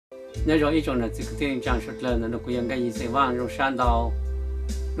nhớ rồi ít chỗ là chỉ có tiền trang xuất lên nó cũngยังcái gì sẽ vang rồi sáng đầu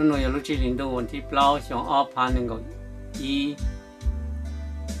nó nói lúc chỉ linh đồ thì plau xong ốp pan nên gọi ý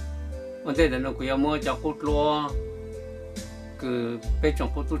วันที่เดินกูยังมั่วจะพูดลัวคือเป็นจง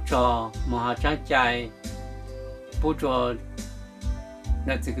พูดตุจอมหาจังใจพูดจอ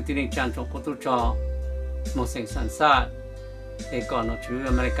นั่นคือที่นี่จังจงพูดตุจอมองเสียงสันสัตเอกก่อนเราชื่อ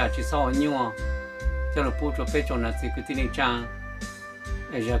อเมริกาชื่อสาวนิวจะเราพูดจอเป็นจงนั่นคือที่นี่จัง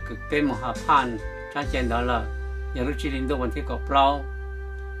เอเจคือเป็นมหาพันจังเจนดอลลาร์อย่างรู้จีลินดูวันที่ก็เปล่า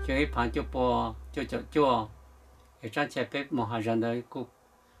ช่วยผ่านจุปอจั่วเอจังเจเป็นมหาจันได้กู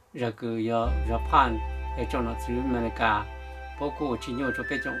rồi cứ giờ pan để cho nó xử mà này cả bố cụ chỉ nhớ cho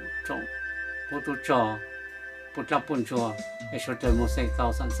cái trong bố tu trò bố trap bún trò để cho tới một sinh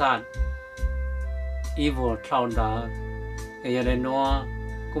tàu sẵn sàng evil thao đó để giờ đây nó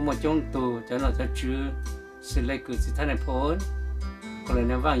cũng một trong tù cho nó cho chữ sự lấy cử sự thân này phốn còn là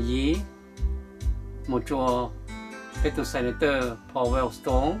nếu vang yí một trò cái tu senator Paul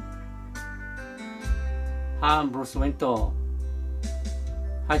Wellstone ham Bruce Winter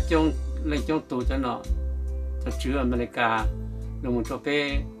hai trong lấy trong tù cho nó cho chữ America rồi một chỗ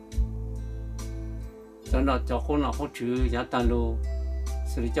pe cho nó cho không chữ giá tan lô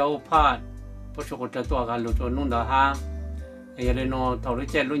xử lý cho phát bố cho conตัวกันรู้choนู่นđó haไอ้เรื่องnó thầu lấy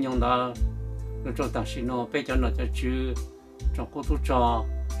chơi luôn nhung đóรู้choต่างสิโนไปcho nó cho chữ trong cô tu trò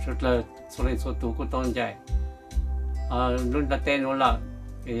สุดเลยสุดเลยสุดตัวกูต้นใหญ่รุ่นตะเต้นนู่นละ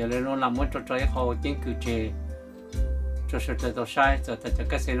ไอ้เรื่องนู่นละมันจะให้เขาจริงคือเจcho sự tự do sai cho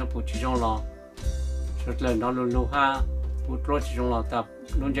cái xe nó phụ chỉ trong lò sự lời nó luôn luôn ha phụ trôi chỉ trong lò tập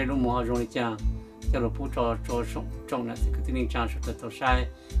luôn chơi luôn mua rồi chăng cho nó phụ cho trong này cái tình trạng sự tự do sai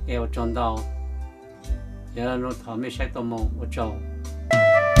eo tròn đầu giờ nó thở mấy sai tôm mông ở chỗ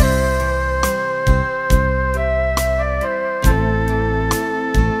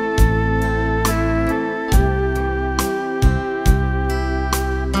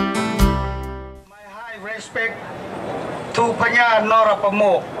to Panya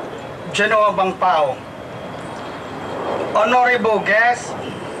Norapamok, General Vang Pao, honorable guests,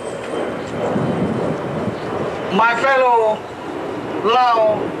 my fellow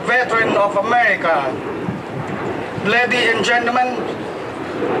Lao veteran of America, ladies and gentlemen,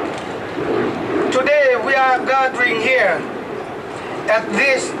 today we are gathering here at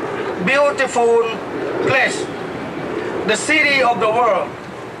this beautiful place, the city of the world,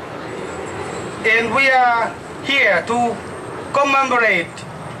 and we are here to commemorate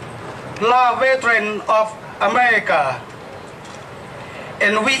Lao veteran of America,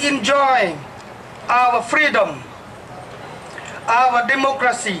 and we enjoy our freedom, our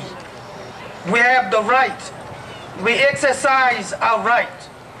democracy. We have the right, we exercise our right,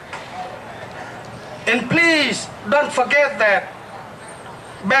 and please don't forget that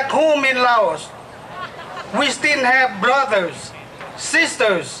back home in Laos we still have brothers,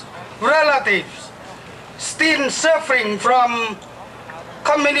 sisters, relatives still suffering from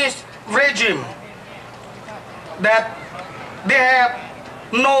communist regime, that they have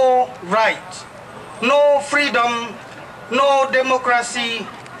no right, no freedom, no democracy,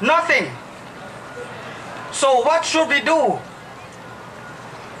 nothing. So what should we do?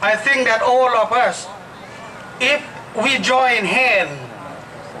 I think that all of us, if we join hands,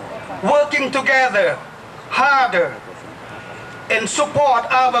 working together harder and support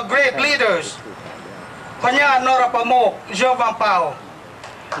our great leaders, Panya Norapamok, Vang Pao.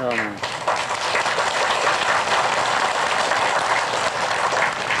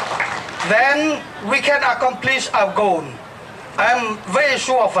 Then we can accomplish our goal. I'm very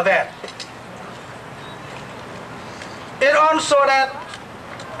sure for that. It also that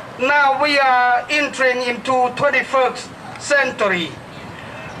now we are entering into 21st century.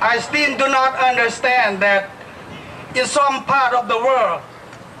 I still do not understand that in some part of the world,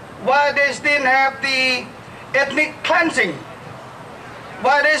 why they still have the ethnic cleansing,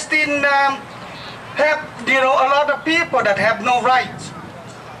 why they still have a lot of people that have no rights.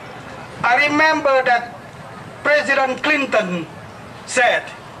 I remember that President Clinton said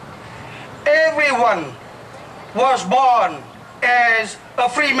everyone was born as a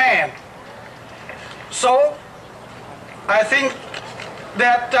free man. So I think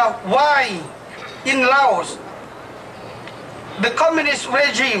that why in Laos the communist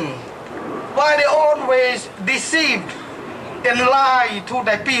regime, why they always deceived and lie to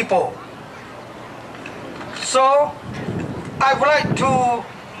the people. So I would like to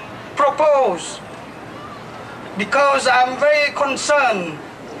propose, because I'm very concerned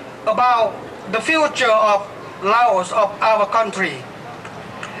about the future of Laos, of our country,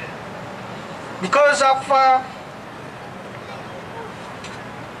 because of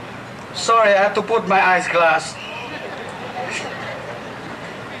Sorry, I have to put my eyes glass.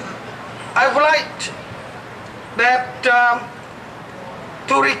 I would like that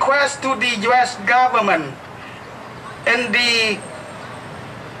to request to the U.S. government and the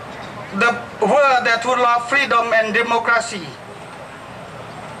world that would love freedom and democracy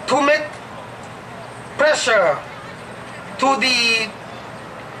to make pressure to the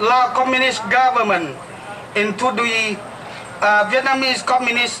Lao Communist government and to the Vietnamese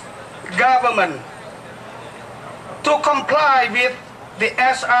Communist government to comply with the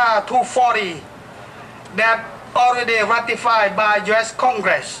SR 240 that already ratified by U.S.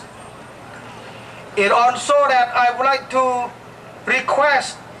 Congress. It also that I would like to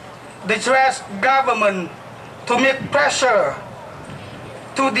request the U.S. government to make pressure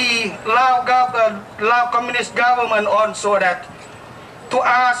to the Lao Communist government also that to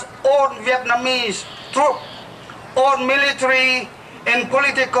ask all Vietnamese troops, all military and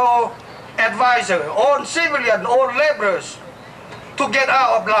political advisors, all civilian, all laborers to get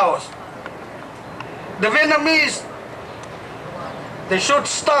out of Laos. The Vietnamese, they should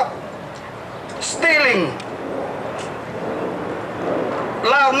stop stealing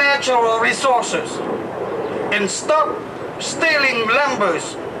Lao natural resources and stop stealing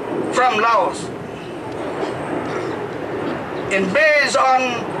lumbers from Laos. And based on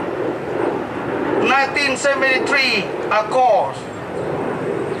 1973 Accords,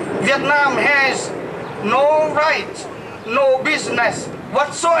 Vietnam has no right, no business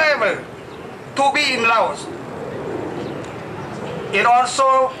whatsoever to be in Laos. It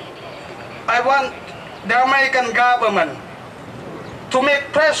also, I want the American government to make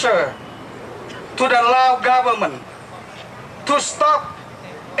pressure to the Lao government to stop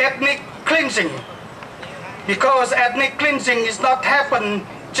ethnic cleansing, because ethnic cleansing is not happened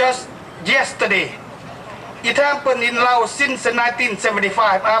just yesterday. It happened in Laos since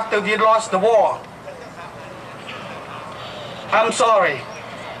 1975 after we lost the war. I'm sorry,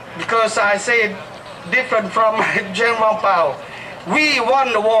 because I say it different from General Pao. We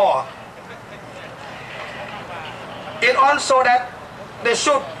won the war. It also that they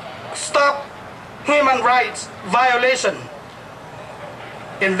should stop human rights violation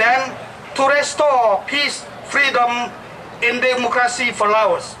and then to restore peace, freedom, and democracy for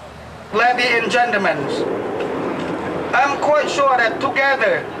Laos. Ladies and gentlemen, I'm quite sure that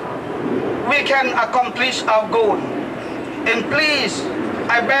together we can accomplish our goal. And please,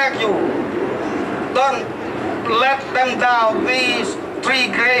 I beg you, don't let them down, these three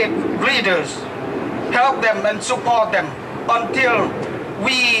great leaders. Help them and support them until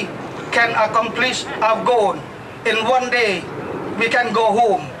we can accomplish our goal. And one day we can go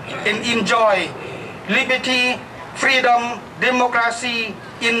home and enjoy liberty, freedom, democracy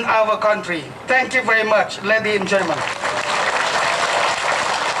in our country. Thank you very much, ladies and gentlemen.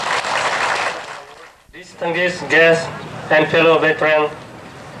 Distinguished guests and fellow veterans,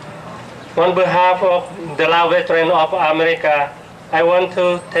 on behalf of the Lao Veterans of America, I want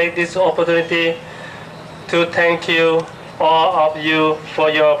to take this opportunity to thank you, all of you, for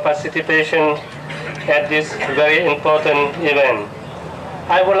your participation at this very important event.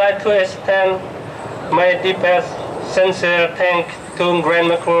 I would like to extend my deepest, sincere thanks to Grant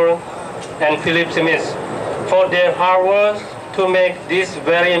McClure and Philip Smith for their hard work to make this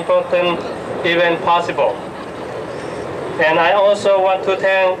very important event possible. And I also want to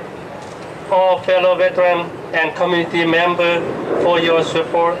thank all fellow veterans and community members for your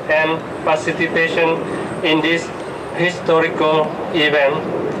support and participation in this historical event.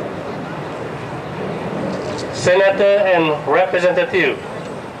 Senator and Representative,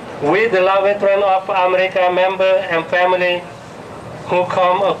 we the Lao Veterans of America members and family who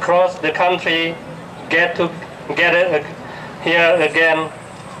come across the country get together here again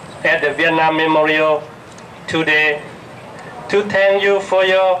at the Vietnam Memorial today to thank you for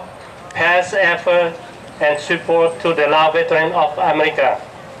your past effort and support to the Lao Veterans of America.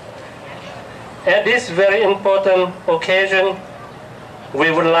 At this very important occasion,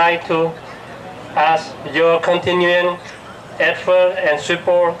 we would like to ask your continuing effort and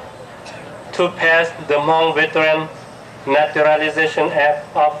support to pass the Hmong Veteran Naturalization Act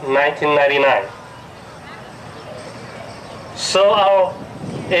of 1999. So our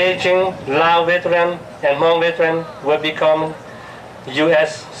aging Lao veteran and Hmong veteran will become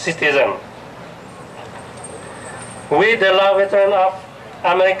U.S. citizens. We, the Lao Veterans of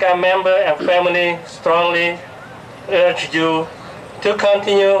America member and family, strongly urge you to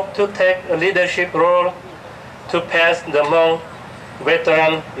continue to take a leadership role to pass the Hmong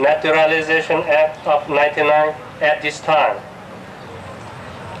Veteran Naturalization Act of 1999 at this time.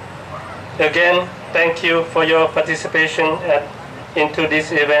 Again, thank you for your participation into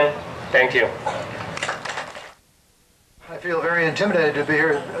this event. Thank you. I feel very intimidated to be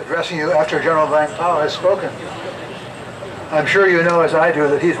here addressing you after General Vang has spoken. I'm sure you know, as I do,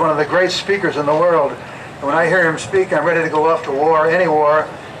 that he's one of the great speakers in the world. And when I hear him speak, I'm ready to go off to war, any war,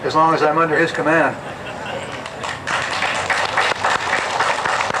 as long as I'm under his command.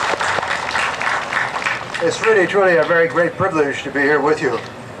 It's really, truly a very great privilege to be here with you.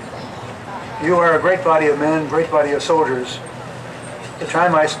 You are a great body of men, great body of soldiers. The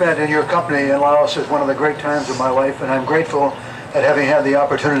time I spent in your company in Laos is one of the great times of my life, and I'm grateful at having had the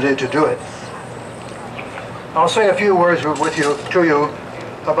opportunity to do it. I'll say a few words to you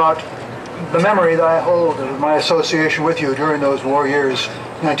about the memory that I hold of my association with you during those war years,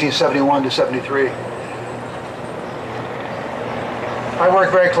 1971 to 73. I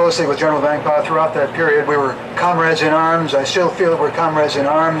worked very closely with General Vang throughout that period. We were comrades in arms. I still feel that we're comrades in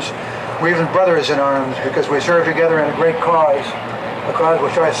arms. We're even brothers in arms because we served together in a great cause, a cause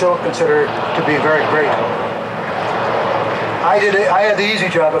which I still consider to be very great. I had the easy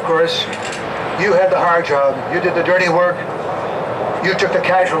job, of course. You had the hard job. You did the dirty work. You took the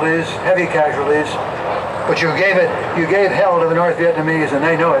casualties, heavy casualties, but you gave hell to the North Vietnamese, and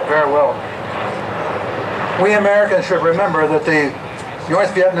they know it very well. We Americans should remember that the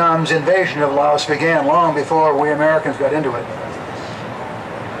North Vietnam's invasion of Laos began long before we Americans got into it.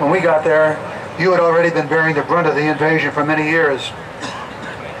 When we got there, you had already been bearing the brunt of the invasion for many years.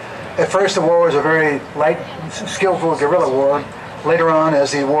 At first, the war was a very light, skillful guerrilla war. Later on,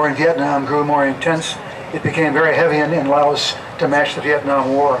 as the war in Vietnam grew more intense, it became very heavy in Laos to match the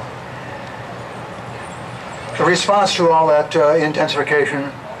Vietnam War. The response to all that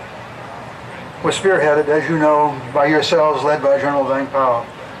intensification was spearheaded, as you know, by yourselves, led by General Vang Pao.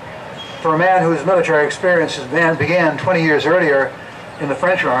 For a man whose military experiences began 20 years earlier in the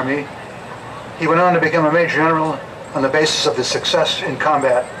French Army, he went on to become a Major General on the basis of his success in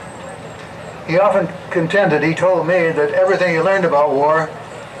combat. He often contended, he told me, that everything he learned about war,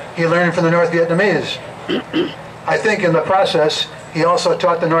 he learned from the North Vietnamese. I think in the process, he also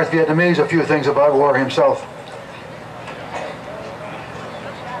taught the North Vietnamese a few things about war himself.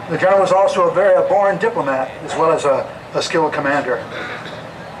 The general was also a born diplomat, as well as a skilled commander.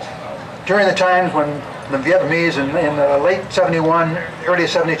 During the times when the Vietnamese in late 71, early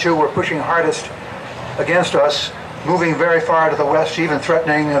 72 were pushing hardest against us, moving very far to the west, even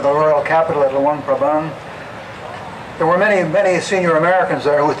threatening the royal capital at Luang Prabang, there were many senior Americans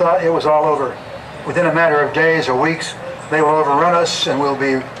there who thought it was all over. Within a matter of days or weeks, they will overrun us and we'll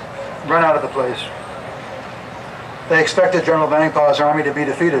be run out of the place. They expected General Vang Pau's army to be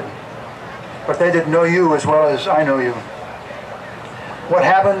defeated, but they didn't know you as well as I know you. What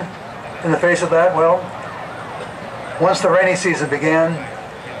happened in the face of that? Well, once the rainy season began,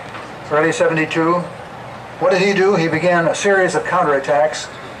 early 72, what did he do? He began a series of counterattacks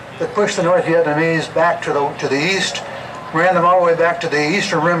that pushed the North Vietnamese back to the east, ran them all the way back to the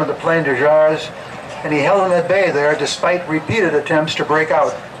eastern rim of the Plain de Jars, and he held them at bay there despite repeated attempts to break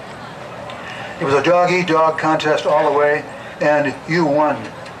out. It was a dog-eat-dog contest all the way, and you won.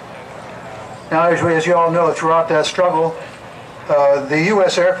 Now, as you all know, throughout that struggle, the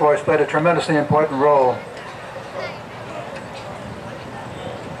U.S. Air Force played a tremendously important role.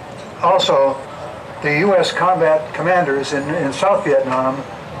 Also, the U.S. combat commanders in South Vietnam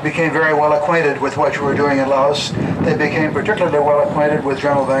became very well acquainted with what you were doing in Laos. They became particularly well acquainted with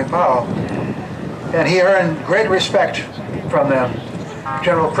General Vang Pao, and he earned great respect from them.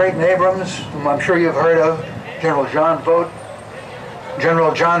 General Creighton Abrams, whom I'm sure you've heard of, General John Vogt,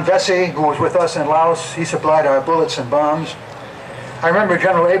 General John Vesey, who was with us in Laos. He supplied our bullets and bombs. I remember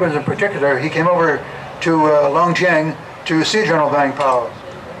General Abrams in particular. He came over to Long Giang to see General Vang Pao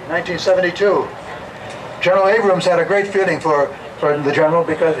in 1972. General Abrams had a great feeling for the general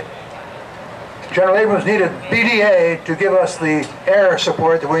because General Abrams needed BDA to give us the air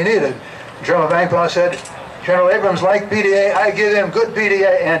support that we needed. General Vang Pao said, General Abrams liked BDA, I give him good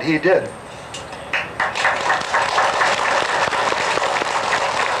BDA, and he did.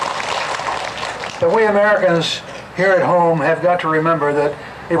 But we Americans here at home have got to remember that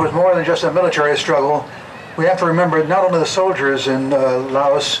it was more than just a military struggle. We have to remember not only the soldiers in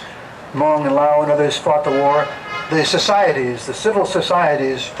Laos, Hmong and Lao and others fought the war, the societies, the civil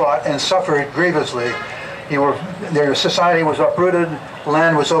societies fought and suffered grievously. Their society was uprooted,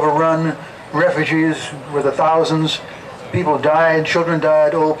 land was overrun, refugees were the thousands, people died, children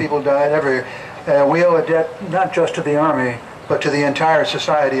died, old people died, we owe a debt not just to the army, but to the entire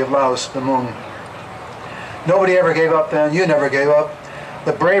society of Laos, the Hmong. Nobody ever gave up then, you never gave up.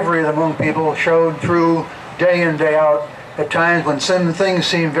 The bravery of the Hmong people showed through day in, day out, at times when some things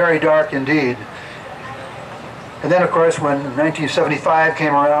seemed very dark indeed. And then, of course, when 1975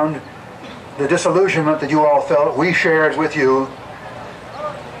 came around, the disillusionment that you all felt, we shared with you.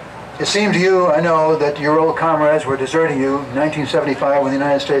 It seemed to you, I know, that your old comrades were deserting you in 1975 when the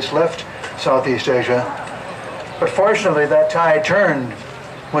United States left Southeast Asia. But fortunately, that tide turned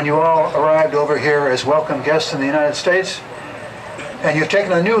when you all arrived over here as welcome guests in the United States, and you've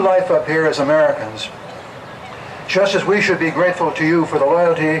taken a new life up here as Americans. Just as we should be grateful to you for the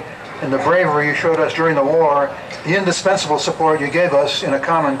loyalty and the bravery you showed us during the war, the indispensable support you gave us in a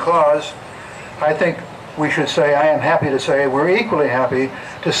common cause, I think we should say, I am happy to say, we're equally happy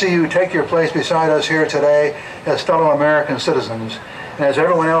to see you take your place beside us here today as fellow American citizens. And as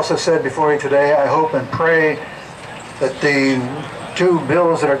everyone else has said before you today, I hope and pray that the two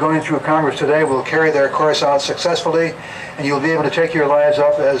bills that are going through Congress today will carry their course out successfully, and you'll be able to take your lives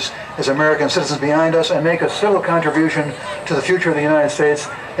up as American citizens behind us and make a civil contribution to the future of the United States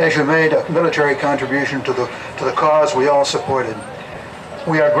as you made a military contribution to the cause we all supported.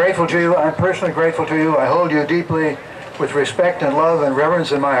 We are grateful to you. I'm personally grateful to you. I hold you deeply with respect and love and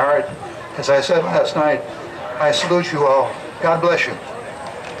reverence in my heart. As I said last night, I salute you all. God bless you.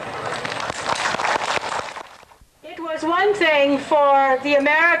 It was one thing for the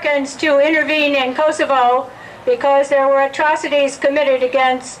Americans to intervene in Kosovo because there were atrocities committed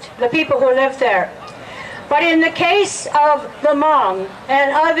against the people who lived there. But in the case of the Hmong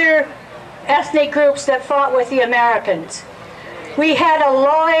and other ethnic groups that fought with the Americans, we had a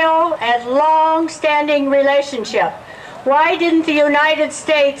loyal and long-standing relationship. Why didn't the United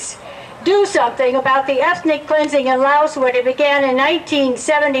States do something about the ethnic cleansing in Laos when it began in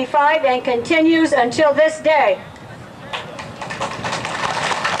 1975 and continues until this day?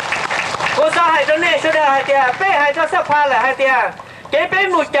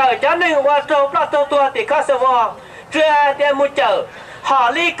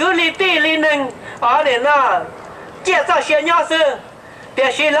 chia cho xe nhỏ sư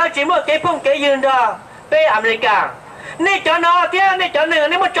để xe lớn chỉ một cái phong cáiยืน đó bên America nên cho nó thế nên cho nên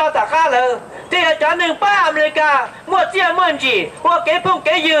nếu mà cho tất cả là thì cho nên ba America một chia một gì một cái phong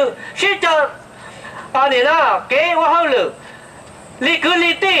cáiยืน sẽ cho này nó cái hoa hậu lử lý cứ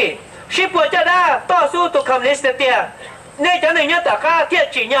lý ti sẽ buộc cho đãต่อสู้ตุคำลิสต์เนี่ยnên cho nên nhớ tất cả thiết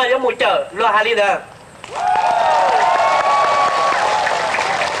chỉ nhớ cho một chợ lo hà lý đó.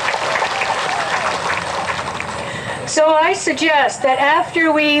 So I suggest that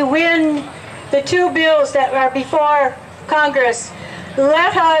after we win the two bills that are before Congress,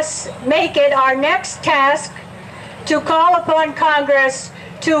 let us make it our next task to call upon Congress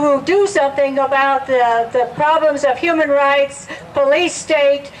to do something about the problems of human rights, police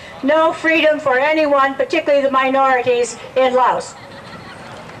state, no freedom for anyone, particularly the minorities in Laos.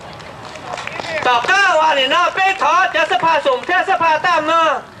 ต่อก้าวอันนี้นะไปถอจะสภาสุ่มแท้สภาตามเนาะ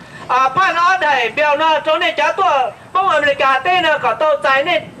ผ่านออดได้เบียวเนาะตรงนี้จะตัวป้องอเมริกาเต้เนาะก็ต้องใจ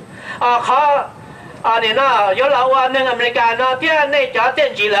นี่เขาอันนี้เนาะยศเราว่าหนึ่งอเมริกาเนาะที่นี่จะเต้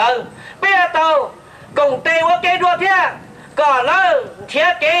นจีเลยเปี้ยโตกงเตว่าเกดัวเที่ยก็แล้วเที่ย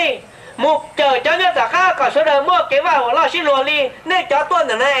เกมุกเจอเจ้าเนี่ยแต่ข้าก็แสดงมั่วเกว่าเราชิลัวลีนี่จะตัวห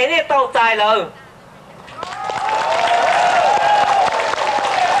นึ่งในนี่ต้องใจเลย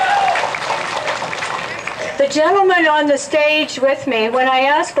The gentleman on the stage with me, when I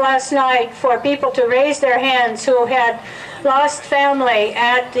asked last night for people to raise their hands who had lost family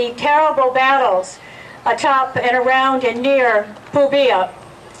at the terrible battles atop and around and near Pubia,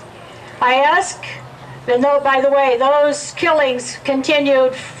 I asked, and though, by the way, those killings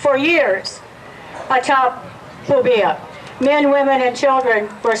continued for years atop Pubia. Men, women, and children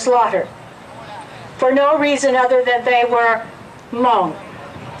were slaughtered for no reason other than they were Hmong.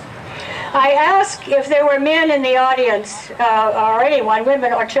 I asked if there were men in the audience, or anyone,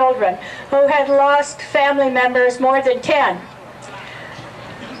 women or children, who had lost family members more than 10.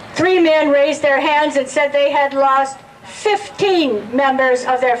 3 men raised their hands and said they had lost 15 members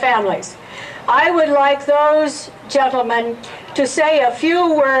of their families. I would like those gentlemen to say a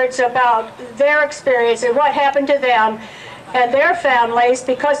few words about their experience and what happened to them and their families,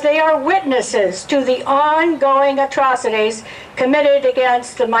 because they are witnesses to the ongoing atrocities committed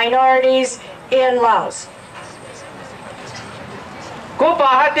against the minorities in Laos. กูบ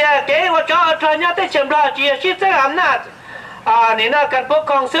อกให้เดียเก๋ว่าจะเอาทอนยาที่เชื่อมรอจีชิดเส้นอำนาจนี่น่าการปก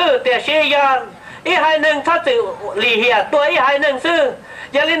ครองซื้อแต่เชียร์อีให้หนึ่งถ้าสื่อหลีเหียตัวอีให้หนึ่งซื้อ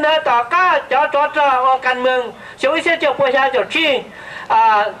อย่าลินเนอต่อก้าจอการเมืองเสียวิเศษเจ้าประชาชนชี้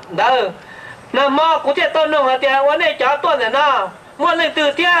เด้อน้ำมอกูเที่ยวต้นนึงให้เดียวันนี้จะต้นเนี่ยนะเมื่อเรื่องตื่น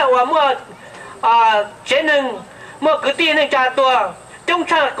เที่ยวว่าเมื่อเช่นหนึ่งเมื่อคือตีหนึ่งจ่าตัวจง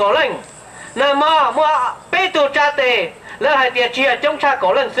ชาก่อเล่งน้ำมอเมื่อไปตัวจ่าเตะแล้วให้เดียเชียร์จงชาก่อ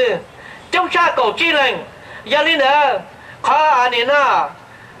เล่งซื้อจงชาก่อจี้เล่งอย่าลินเนอขออันนี้นะ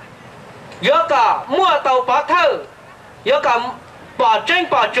有个摸头把头，有个把真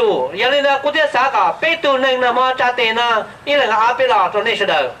把主，原来呢，古代啥个被杜能那么扎的呢？伊那个阿贝拉做那些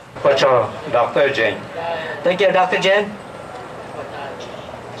的。我叫 Dr. Jane。 Thank you, Dr. Jane.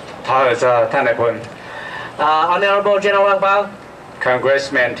 他儿子ท่านนายพล Honorable General Wang Pao,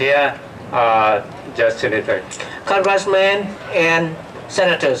 Congressman here, just senator. Congressmen and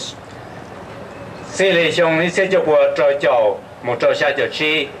Senators. 四里兄，你先就我做教，冇做下就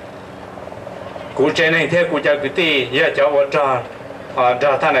去。古这那天古叫古地，也叫我做，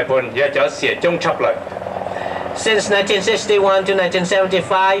做ท่านนายพล也叫เสียจงชับเลย Since 1961 to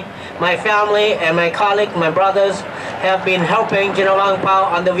 1975, my family and my colleagues, my brothers, have been helping General Wang Pao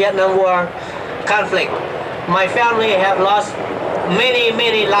on the Vietnam War conflict. My family have lost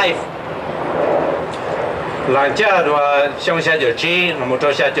many lives. หลังจากว่าช่วง下就去，冇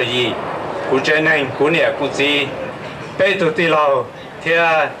做下就อี古这那古年古时，被土地佬贴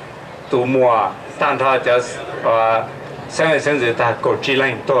土木，但他就是甚至他国际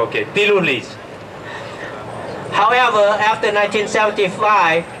人都给地路里。 However, after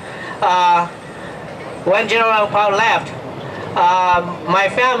 1975, when General Wang Pao left, my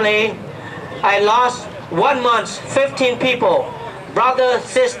family, I lost 1 month, 15 people, brother,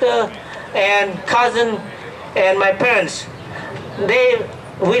 sister, and cousin, and my parents.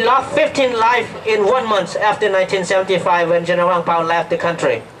 We lost 15 lives in 1 month after 1975 when General Wang Pao left the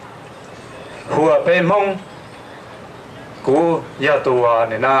country. หัวไปมงกูอยากตัว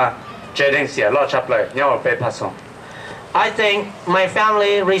เนี่ยนะเจริญเสียรอดชับเลยเนี่ยไปผสม I think my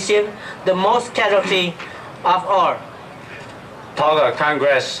family received the most casualty of all. ทอกับ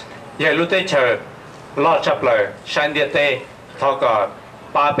Congress อยากรู้ได้เชิญรอดชับเลยชันเดียเต้ทอกับ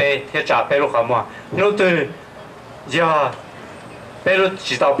ป้าเป้เทียจ่าเป้ลูกขมัวนู้นตัวอย่าเป้ลูก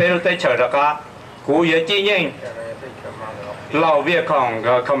จิตเอาเป้ลูกได้เชิญแล้วก็กูอยากจีนยังเราเวียของ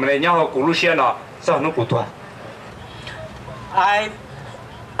คำนี้เนี่ยกูรู้เชียเนาะสนุกกูตัว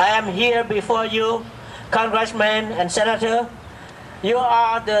I am here before you, Congressman and Senator. You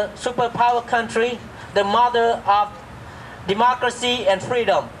are the superpower country, the mother of democracy and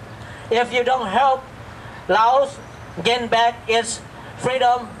freedom. If you don't help Laos gain back its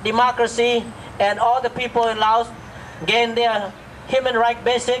freedom, democracy, and all the people in Laos gain their human rights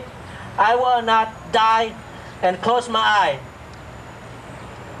basic, I will not die and close my eye.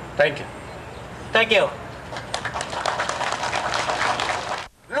 Thank you. Thank you.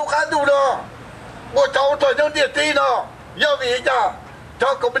 ลูกค้าดูเนาะว่าเจ้าตัวยังเดียดตีเนาะย่าวีจ้าเจ้า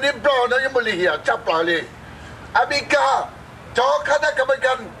ก็ไม่ได้ปลอนะยังไม่เหี้ยจับปลาเลยอเมริกาเจ้าคณะกรรมก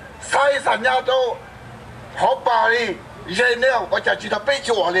ารใส่สัญญาโตหอบปลาเลยเย็นเนี่ยว่าจะจีนไป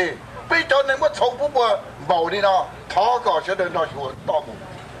ชัวเลยไปจนในเมื่อชงผู้บ่เบาดีเนาะท้อก่อนเสด็จนอชัวต่อมุ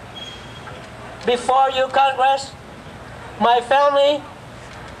Before you, Congress, my family,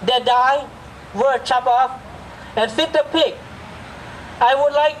 they died, were chopped off, and feed the pig. I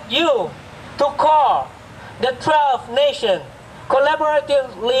would like you to call the 12 nations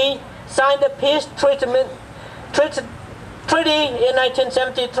collaboratively sign the peace treaty in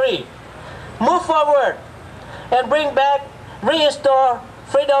 1973. Move forward and bring back, restore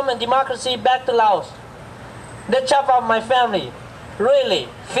freedom and democracy back to Laos. They chop off my family. Really,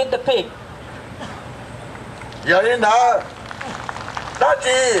 feed the pig. 有人拿，那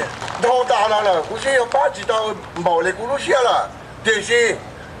是多大了？不是有8几刀毛的咕噜些了，这是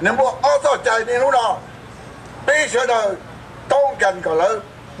能不按照在的路了，背上的当干个了，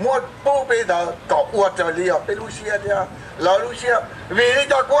莫不背的搞我这里啊，背路些的，老路些，为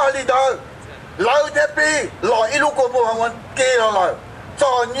了管理的，老这边老一路过不完完给了了，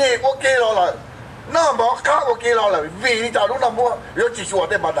早年我给了了，那么看我给了了，为了路那么有几说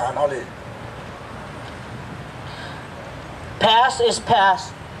的把打那里。 Past is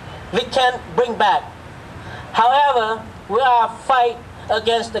past. We can't bring back. However, we are fight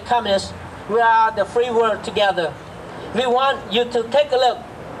against the communists. We are the free world together. We want you to take a look.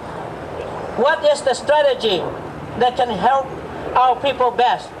 What is the strategy that can help our people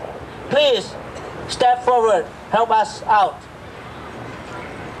best? Please step forward. Help us out.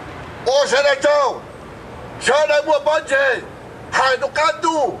 我现在走，现在我搬去，海都干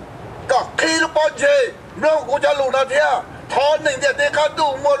度，搞 K 都搬去，让国家路那天。 ถอนหนึ่งเดียดข้าดู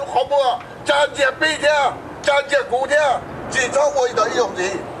มัวขบัวจานเจียปีเทียจานเจียกูเทียจีเท่าวัยต่ออีหยงจี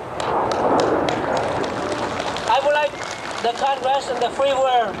I would like the Congress and the free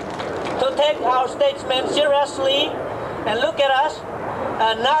world to take our statesmen seriously and look at us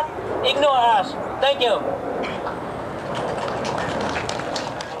and not ignore us. Thank you.